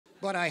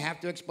But I have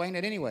to explain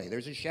it anyway.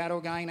 There's a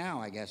shadow guy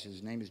now, I guess.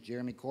 His name is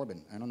Jeremy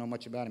Corbyn. I don't know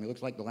much about him. He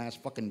looks like the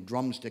last fucking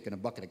drumstick in a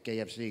bucket of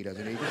KFC,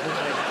 doesn't he? He just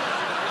looks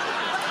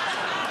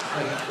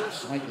like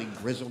slightly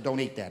grizzled.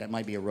 Don't eat that. It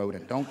might be a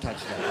rodent. Don't touch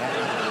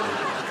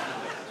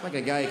that. It's like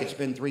a guy who could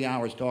spend 3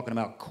 hours talking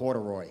about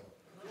corduroy.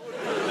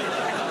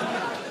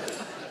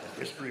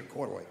 History of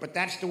corduroy. But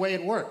that's the way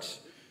it works.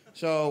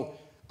 So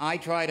I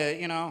try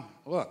to, you know,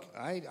 look,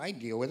 I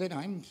deal with it.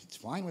 It's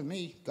fine with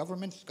me.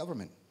 Government's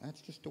government. That's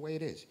just the way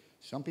it is.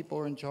 Some people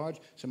are in charge,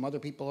 some other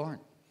people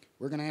aren't.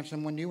 We're going to have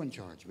someone new in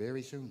charge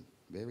very soon.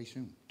 Very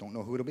soon. Don't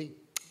know who it'll be.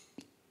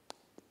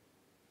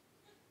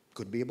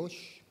 Could be a Bush.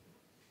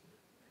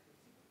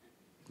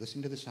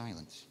 Listen to the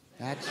silence.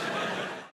 That's...